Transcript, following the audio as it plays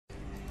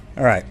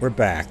Alright, we're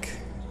back.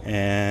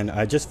 And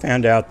I just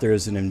found out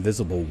there's an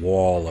invisible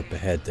wall up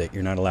ahead that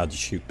you're not allowed to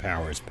shoot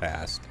powers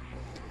past.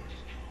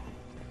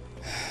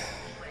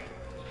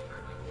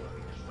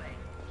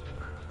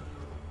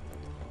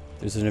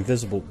 There's an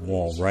invisible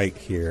wall right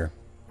here.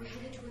 We're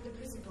headed toward the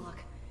prison block.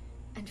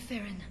 And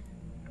Feron.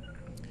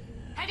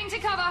 Heading to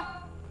cover!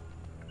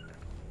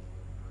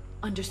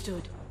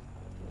 Understood.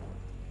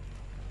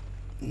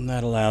 I'm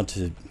not allowed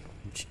to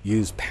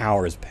use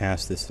powers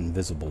past this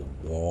invisible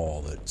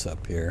wall that's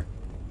up here.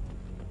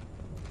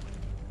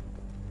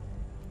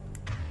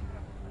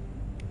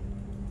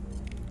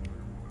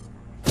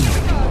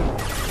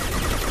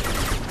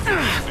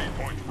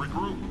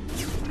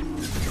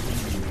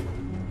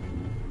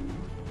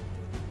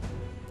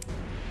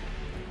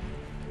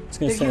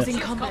 They're using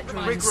combat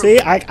drones. See,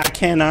 I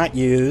cannot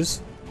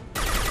use...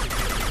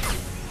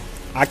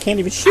 I can't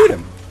even shoot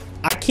him.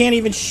 I can't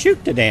even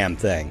shoot the damn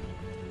thing.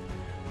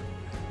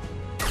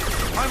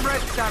 I'm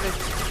red status.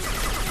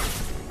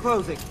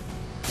 Closing.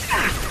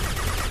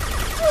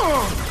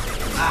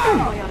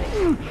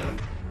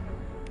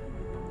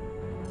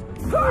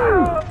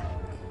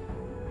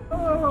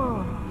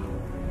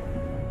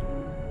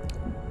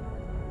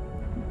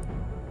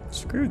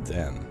 Screwed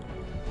them.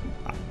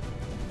 What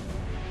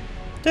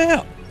the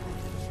hell?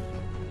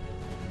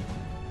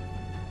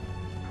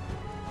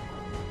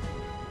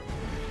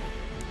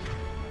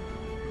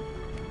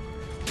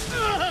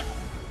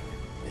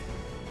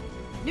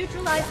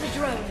 Neutralize the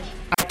drone.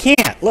 I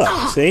can't.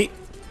 Look, see?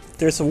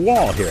 There's a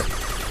wall here.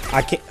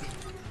 I can't.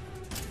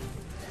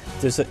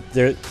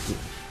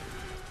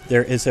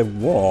 There is a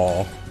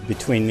wall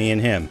between me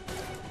and him.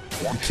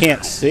 You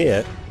can't see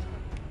it.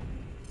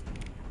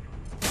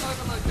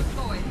 Overload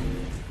deployed.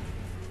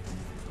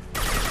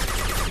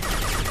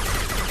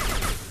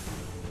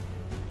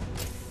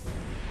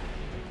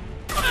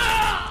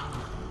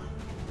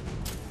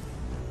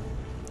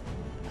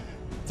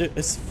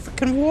 There's a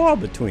freaking wall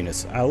between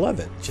us. I love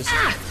it. Just.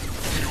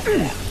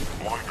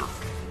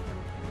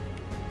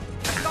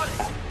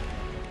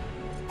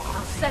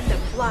 I'll send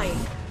them flying.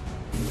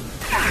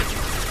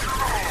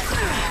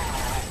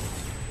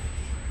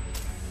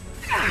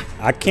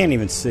 I can't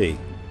even see.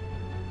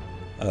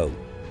 Oh.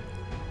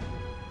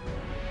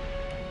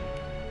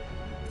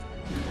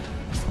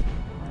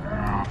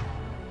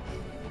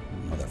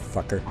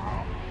 Motherfucker.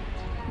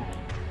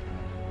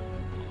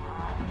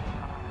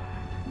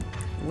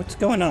 What's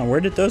going on? Where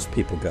did those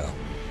people go?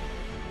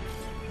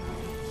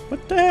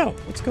 What the hell?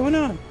 What's going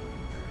on?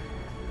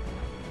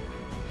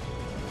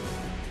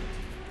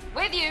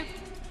 With you!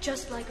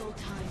 Just like old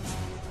times.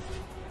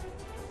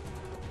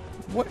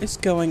 What is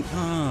going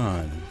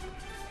on?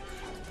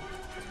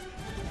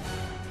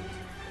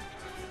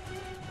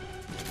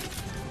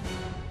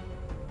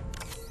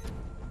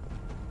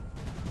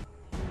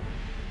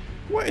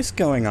 What is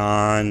going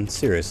on?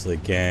 Seriously,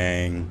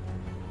 gang.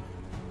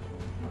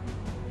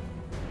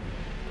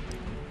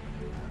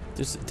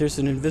 There's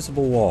an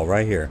invisible wall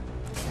right here.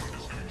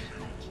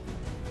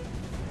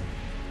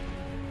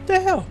 What the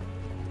hell?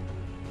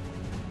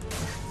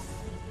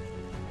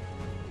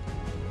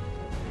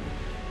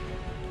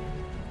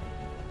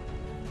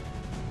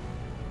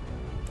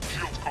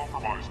 Shields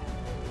compromised.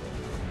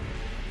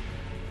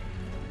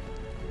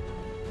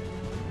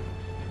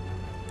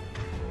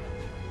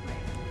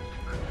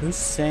 Who's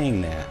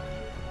saying that?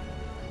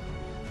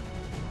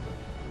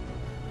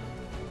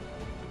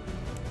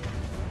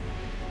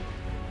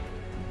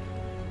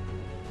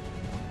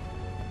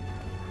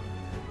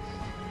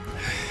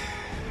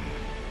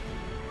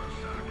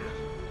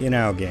 You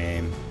know,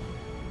 game.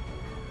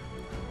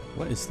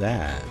 What is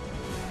that?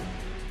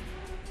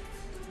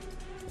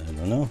 I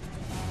don't know.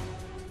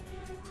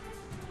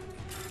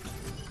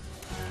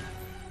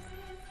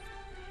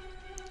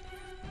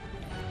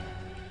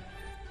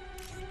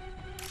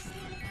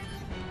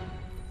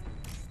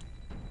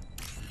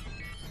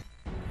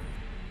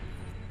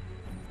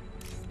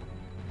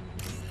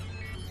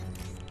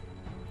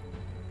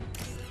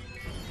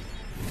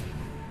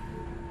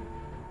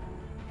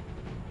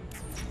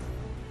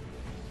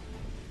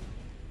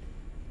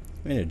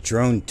 I mean, a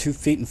drone 2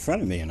 feet in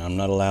front of me, and I'm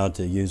not allowed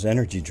to use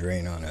energy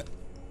drain on it.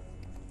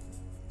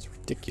 It's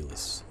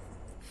ridiculous.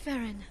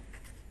 Feron,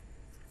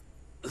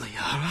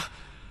 Liara?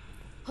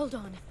 hold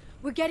on.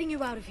 We're getting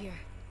you out of here.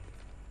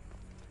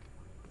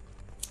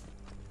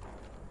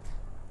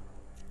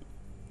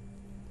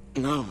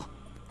 No.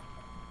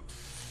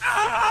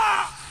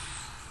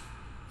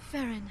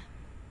 Feron.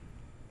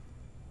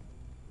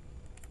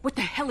 What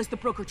the hell is the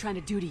broker trying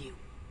to do to you?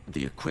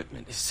 The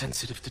equipment is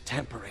sensitive to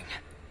tampering.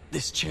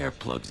 This chair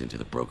plugs into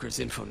the broker's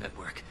info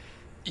network.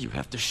 You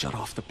have to shut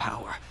off the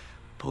power.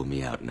 Pull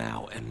me out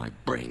now, and my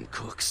brain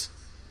cooks.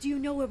 Do you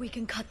know where we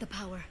can cut the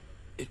power?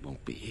 It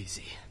won't be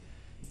easy.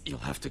 You'll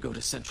have to go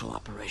to Central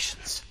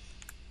Operations.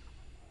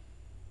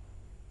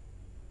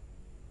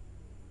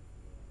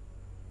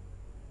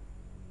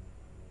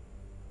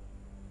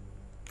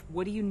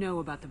 What do you know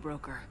about the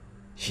broker?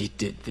 He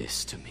did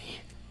this to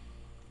me.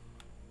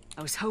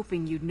 I was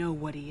hoping you'd know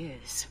what he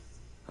is.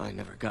 I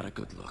never got a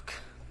good look,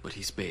 but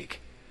he's big.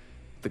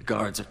 The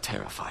guards are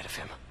terrified of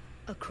him.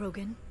 A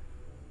Krogan?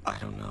 I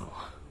don't know,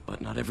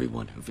 but not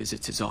everyone who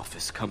visits his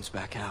office comes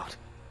back out.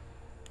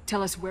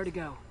 Tell us where to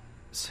go.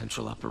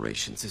 Central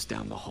Operations is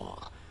down the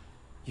hall.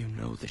 You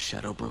know the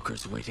Shadow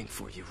Broker's waiting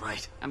for you,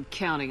 right? I'm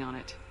counting on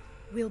it.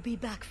 We'll be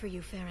back for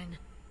you, Feron.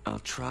 I'll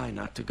try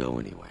not to go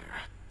anywhere.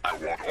 I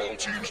want all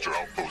teams to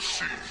Outpost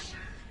C.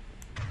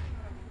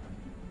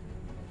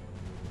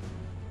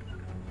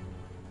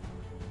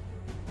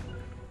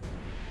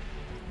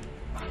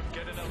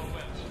 Get an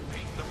LOS.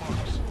 Paint the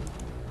marks.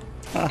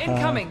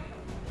 Incoming!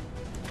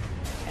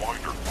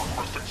 Blinder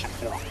requesting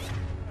support.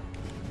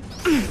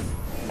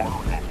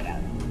 Firing on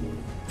blue.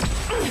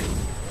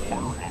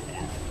 Firing on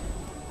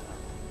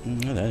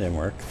blue. No, that didn't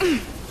work.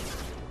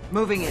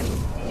 Moving in.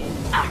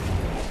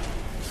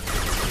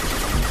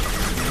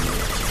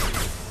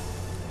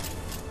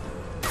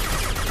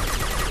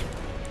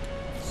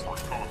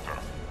 First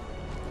contact.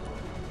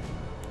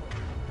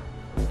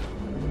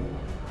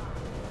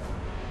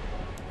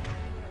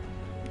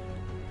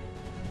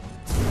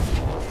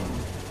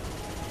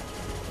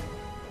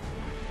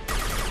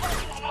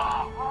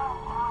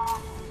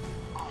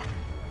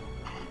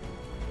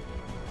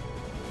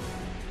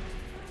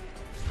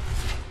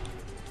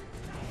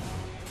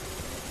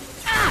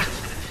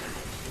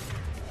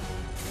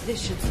 This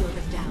should slow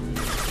them down.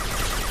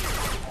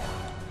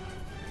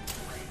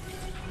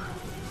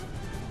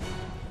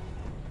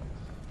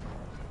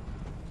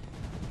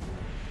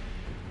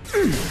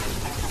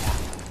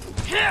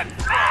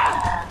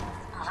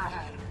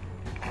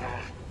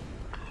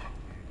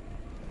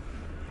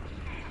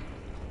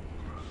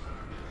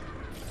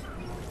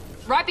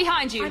 Right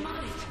behind you! I'm on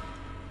it.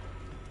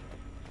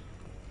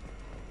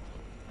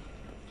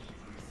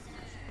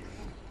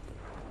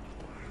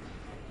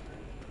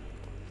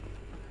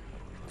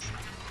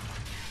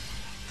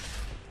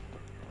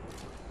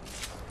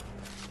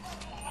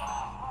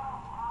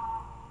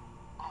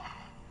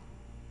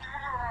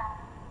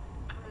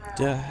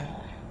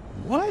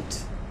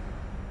 What?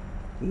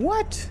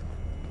 What?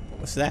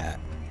 What's that?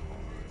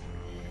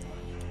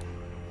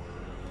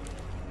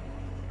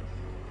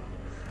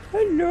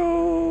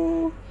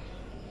 Hello?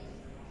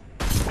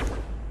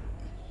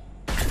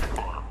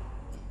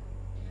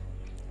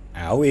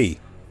 Owie.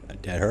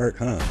 That hurt,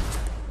 huh? How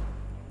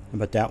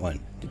about that one?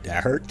 Did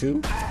that hurt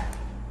too?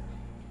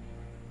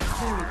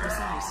 Very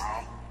precise.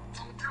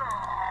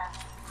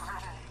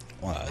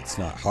 Well, it's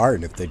not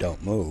hard if they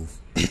don't move.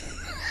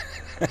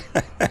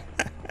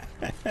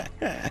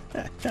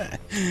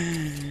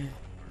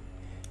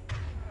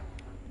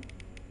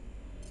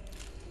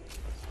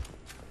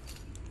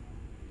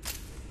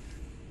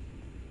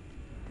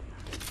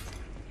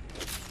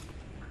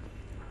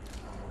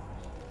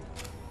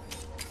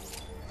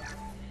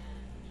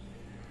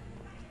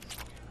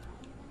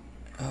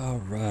 All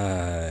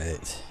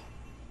right.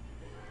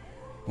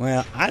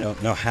 Well, I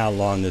don't know how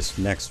long this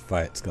next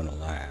fight's gonna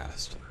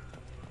last.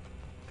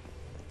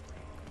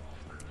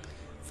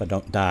 If I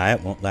don't die,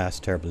 it won't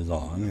last terribly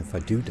long. If I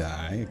do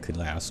die, it could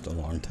last a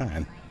long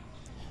time.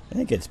 I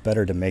think it's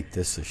better to make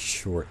this a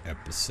short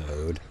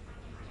episode.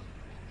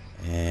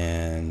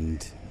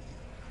 And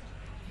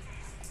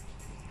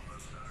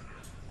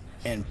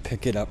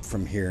pick it up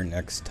from here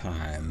next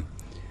time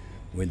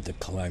with the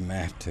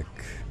climactic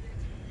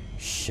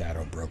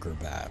Shadow Broker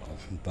battle.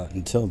 But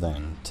until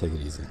then, take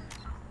it easy.